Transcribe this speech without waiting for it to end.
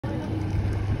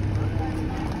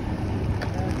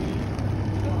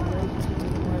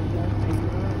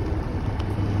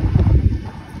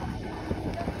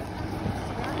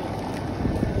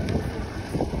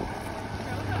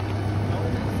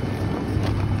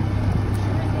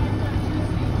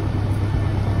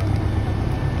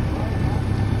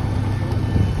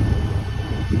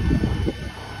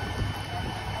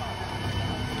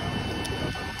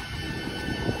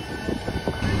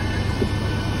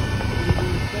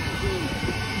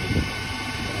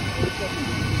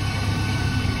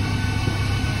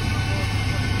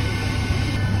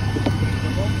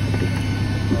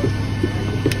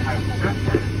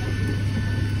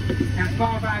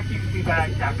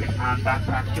jacket and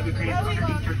backpack should be placed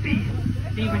underneath your feet.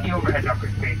 Even the overhead locker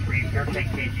space for your 10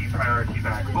 kg priority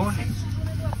bag only.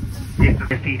 Lift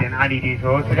your feet in any of these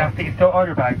rows, we'd have to store all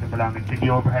your bags and belongings in the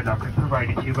overhead lockers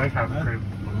provided to you by cabin crew.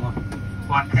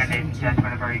 Once again, ladies and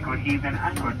gentlemen, a very good evening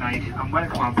and good night, and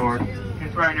welcome on board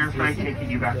this Ryanair flight taking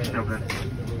you back to Dublin.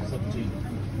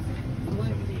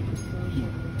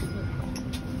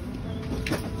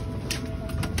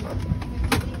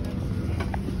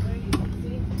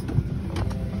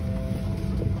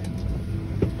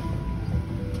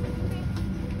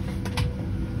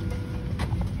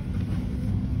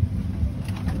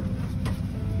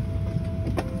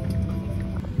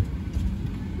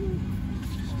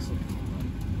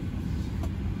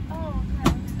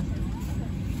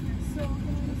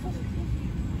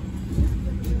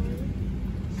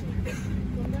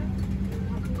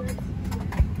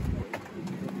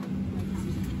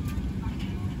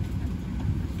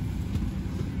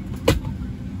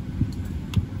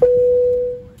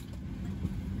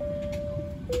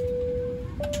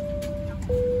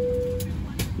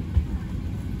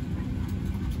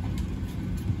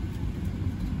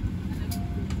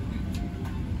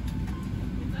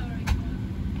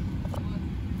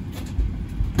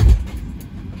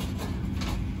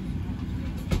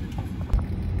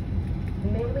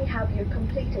 Have your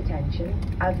complete attention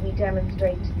as we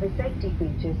demonstrate the safety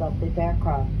features of this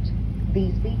aircraft.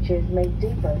 These features may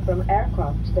differ from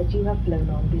aircraft that you have flown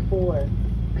on before.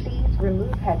 Please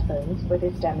remove headphones for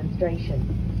this demonstration.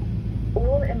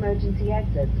 All emergency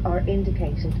exits are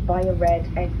indicated by a red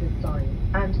exit sign,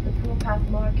 and the full path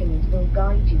markings will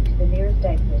guide you to the nearest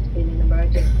exit in an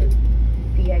emergency.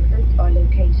 The exits are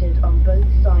located on both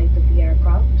sides of the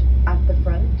aircraft, at the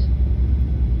front,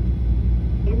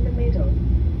 in the middle,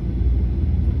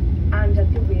 and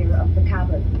at the rear of the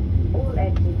cabin. All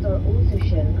exits are also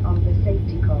shown on the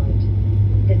safety card.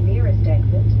 The nearest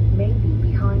exit may be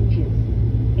behind you.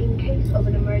 In case of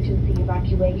an emergency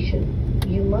evacuation,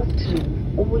 you must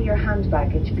leave all your hand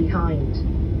baggage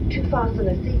behind. To fasten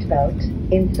a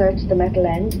seatbelt, insert the metal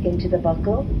end into the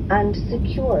buckle and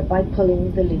secure by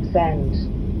pulling the loose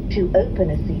end. To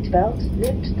open a seatbelt,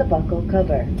 lift the buckle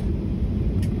cover.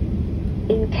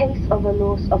 In case of a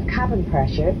loss of cabin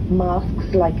pressure,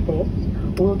 masks like this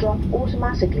will drop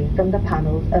automatically from the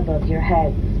panels above your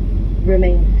heads.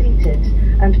 Remain seated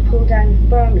and pull down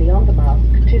firmly on the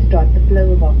mask to start the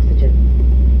flow of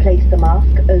oxygen. Place the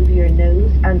mask over your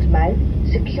nose and mouth,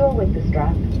 secure with the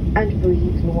strap, and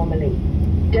breathe normally.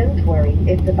 Don't worry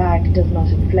if the bag does not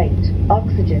inflate.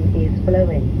 Oxygen is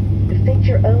flowing. Fit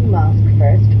your own mask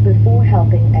first before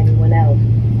helping anyone else.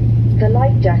 The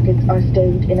life jackets are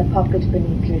stowed in a pocket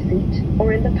beneath your seat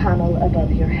or in the panel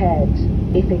above your head.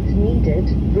 If it's needed,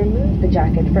 remove the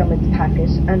jacket from its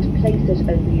packet and place it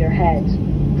over your head.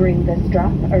 Bring the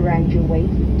strap around your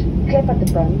waist, clip at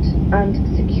the front, and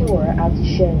secure as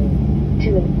shown.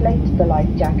 To inflate the life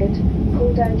jacket,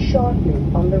 pull down sharply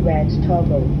on the red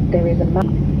toggle. There is a map.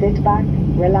 Sit back,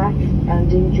 relax,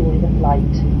 and enjoy the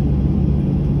flight.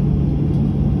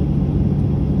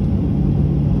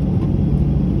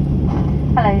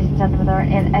 Hello ladies and gentlemen, there are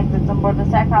 8 exits on board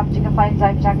this aircraft. You can find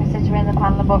life jackets situated in the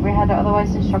panel above your head or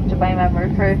otherwise instructed by a member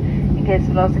of crew. In case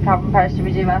of loss of cabin pressure,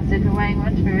 we do ask if you're wearing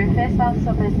one to be your face mask,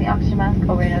 so placing the oxygen mask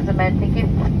over your nose and mouth. Thank you.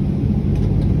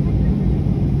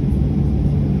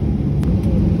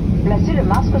 Placez le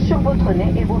masque sur votre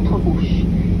nez et votre bouche.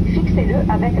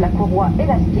 Fixez-le avec la courroie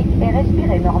élastique et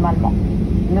respirez normalement.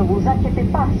 Ne vous inquiétez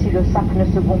pas si le sac ne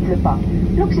se gonfle pas.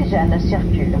 L'oxygène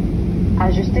circule.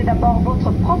 Ajustez d'abord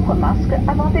votre propre masque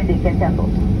avant d'aider quelqu'un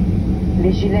d'autre.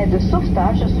 Les gilets de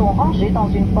sauvetage sont rangés dans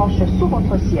une poche sous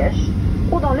votre siège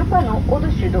ou dans le panneau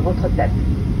au-dessus de votre tête.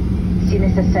 Si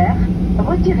nécessaire,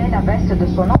 retirez la veste de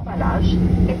son emballage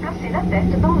et placez la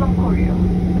tête dans l'encolure.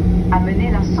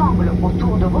 Amenez la sangle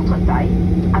autour de votre taille,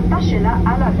 attachez-la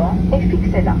à l'avant et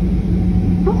fixez-la.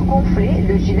 Pour gonfler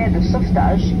le gilet de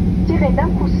sauvetage, tirez d'un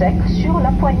coup sec sur la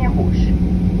poignée rouge.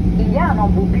 Il y a un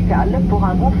embout buccal pour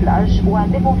un gonflage ou un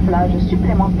dégonflage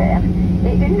supplémentaire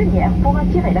et une lumière pour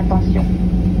attirer l'attention.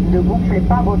 Ne gonflez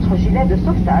pas votre gilet de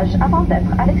sauvetage avant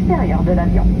d'être à l'extérieur de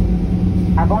l'avion.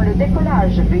 Avant le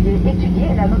décollage, veuillez étudier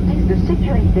la notice de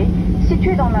sécurité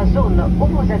située dans la zone où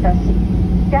vous êtes assis,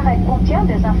 car elle contient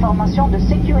des informations de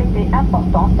sécurité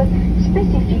importantes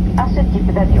spécifiques à ce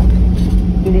type d'avion.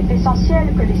 Il est essentiel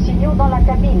que les signaux dans la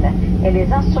cabine et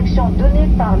les instructions données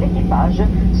par l'équipage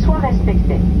soient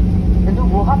respectés. Nous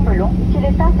vous rappelons qu'il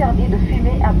est interdit de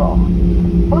fumer à bord.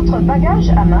 Votre bagage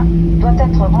à main doit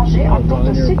être rangé en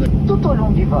toute sécurité tout au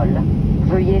long du vol.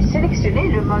 Veuillez sélectionner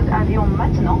le mode avion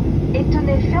maintenant et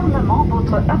tenez fermement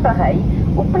votre appareil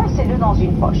ou placez-le dans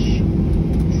une poche.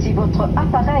 Si votre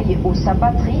appareil ou sa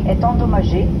batterie est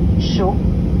endommagé, chaud,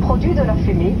 produit de la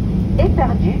fumée, est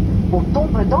perdu ou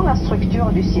tombe dans la structure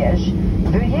du siège,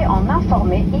 veuillez en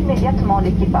informer immédiatement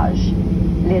l'équipage.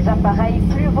 Les appareils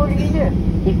plus volumineux,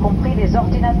 y compris les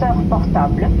ordinateurs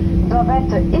portables, doivent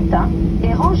être éteints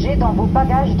et rangés dans vos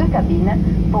bagages de cabine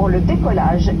pour le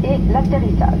décollage et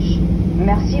l'atterrissage.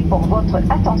 Merci pour votre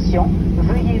attention.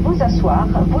 Veuillez vous asseoir,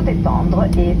 vous détendre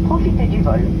et profiter du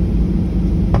vol.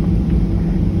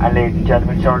 And ladies and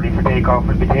gentlemen, shortly for takeoff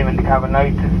will be dimming the cabin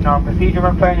lights. It's normal procedure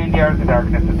when flying in the hours of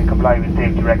darkness and to comply with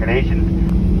safety regulations.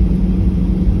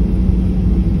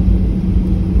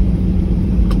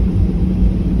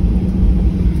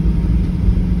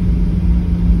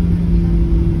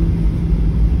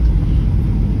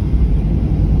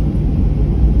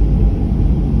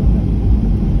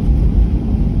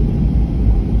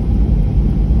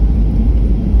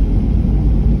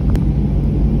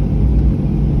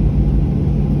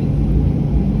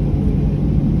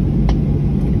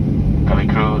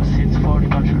 Seats for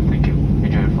departure, thank you.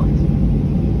 Enjoy your flight.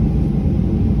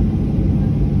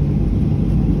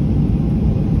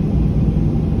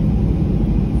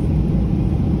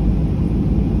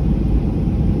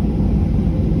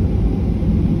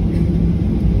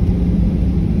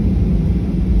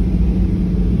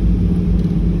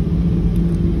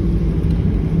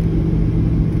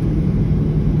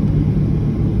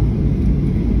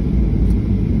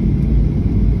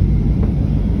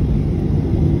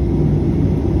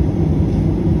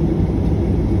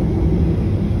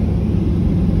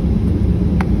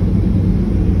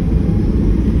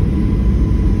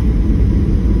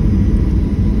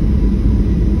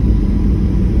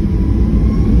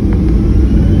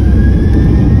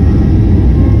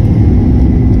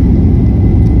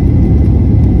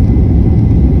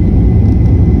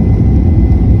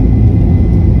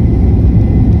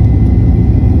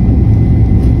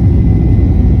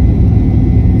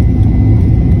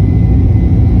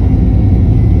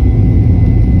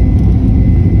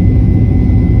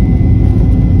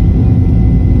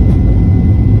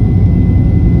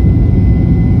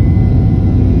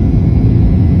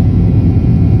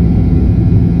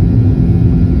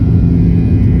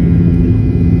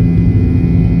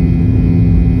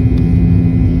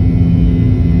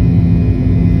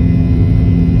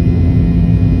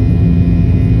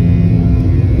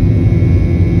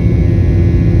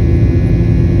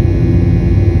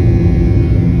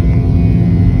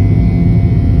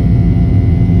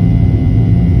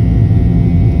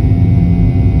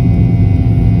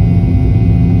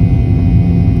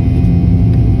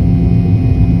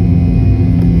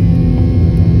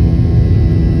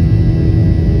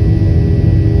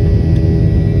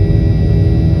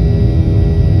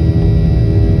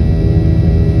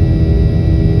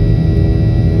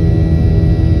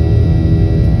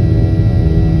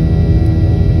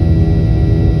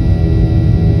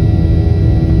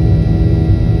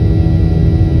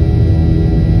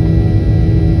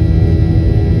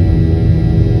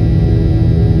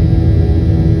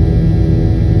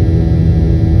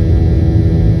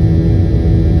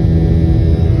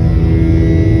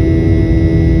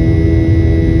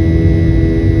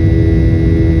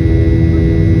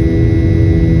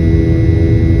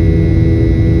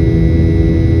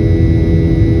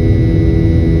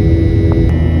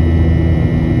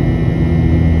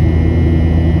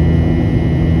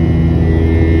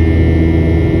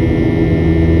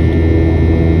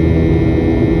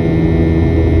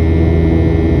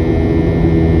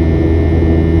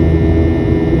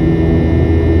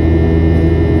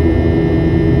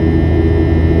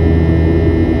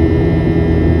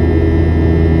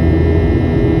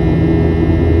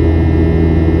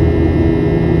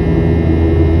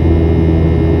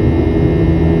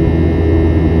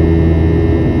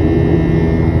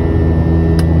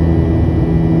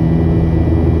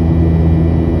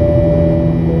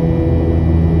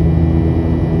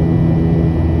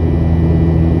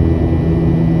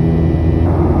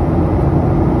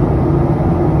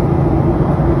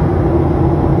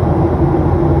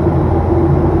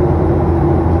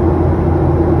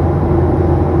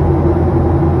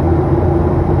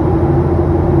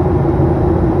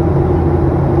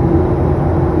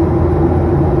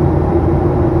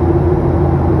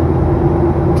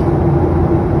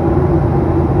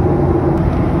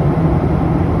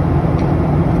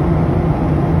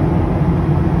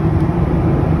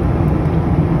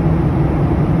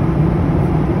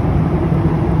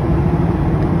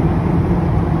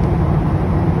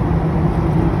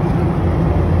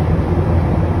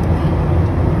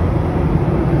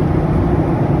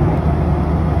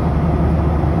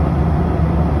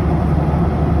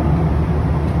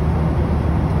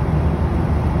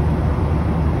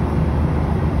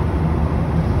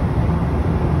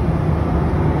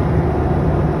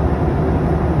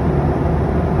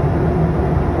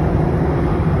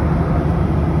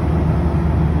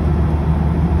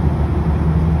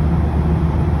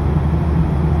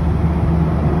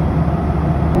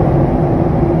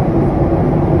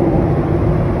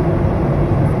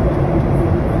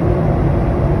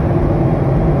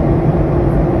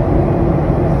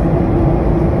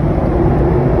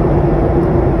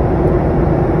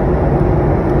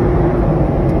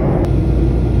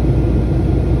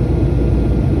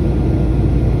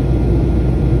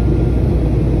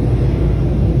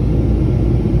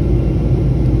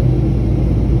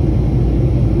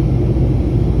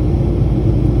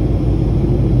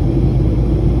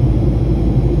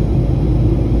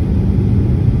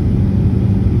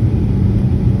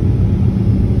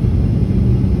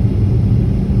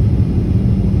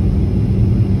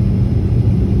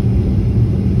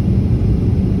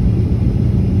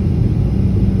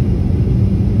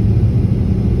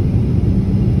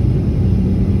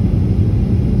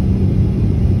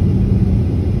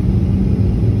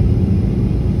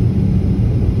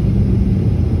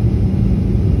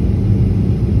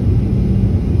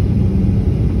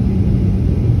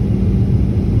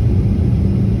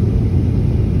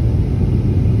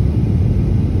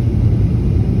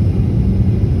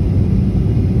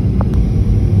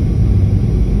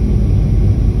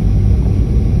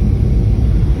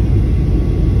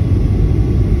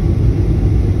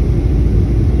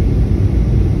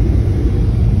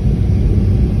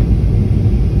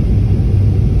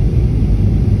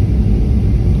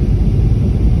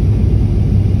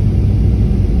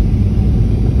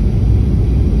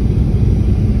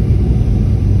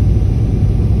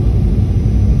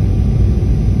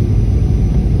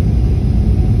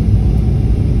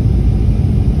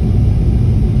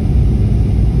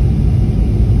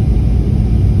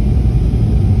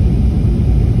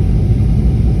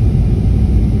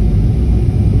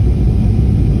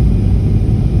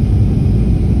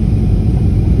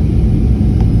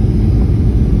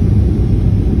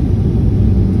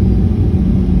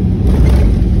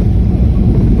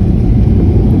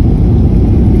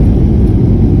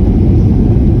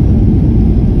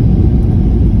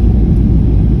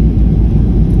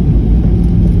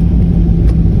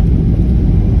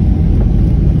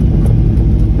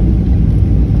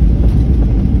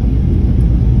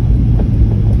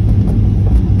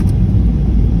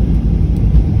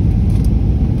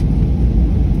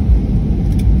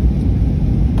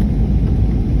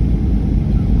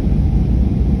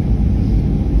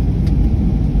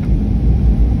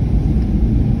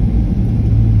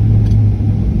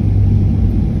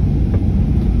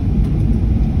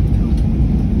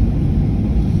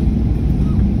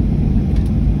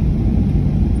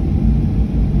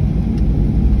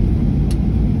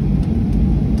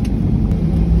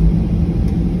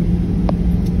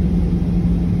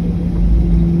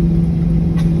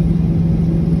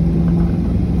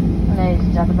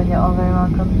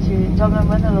 welcome to Dublin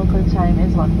when the local time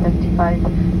is 1:55.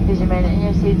 Please remain in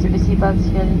your seats with your seatbelts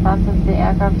securely fastened. The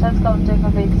aircraft has come to a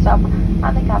complete stop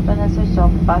and the captain has switched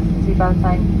off the fasten seatbelt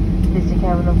sign. Please take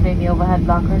care when opening the overhead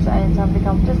lockers. Items have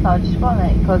become dislodged while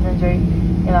not causing injury.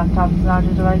 Your laptops and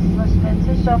larger devices must have been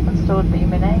switched off and stored, but you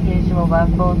may not use your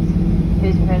mobile phones.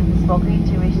 Please refrain from smoking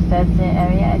to reach the destination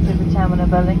area. Exit the terminal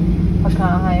building. For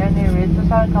car hire, new routes,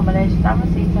 hotel accommodation and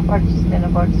receipts and purchases in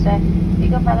aboard today. You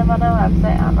can find them on our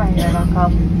website at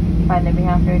Ryanair.com. Finally, on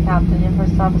behalf of your captain, your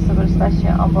first officer, but especially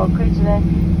on board crew today,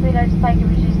 we'd like to thank you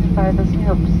for choosing to fly with us. We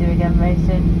hope to see you again very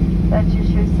soon. That you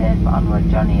should safe onward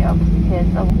journey of the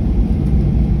kids.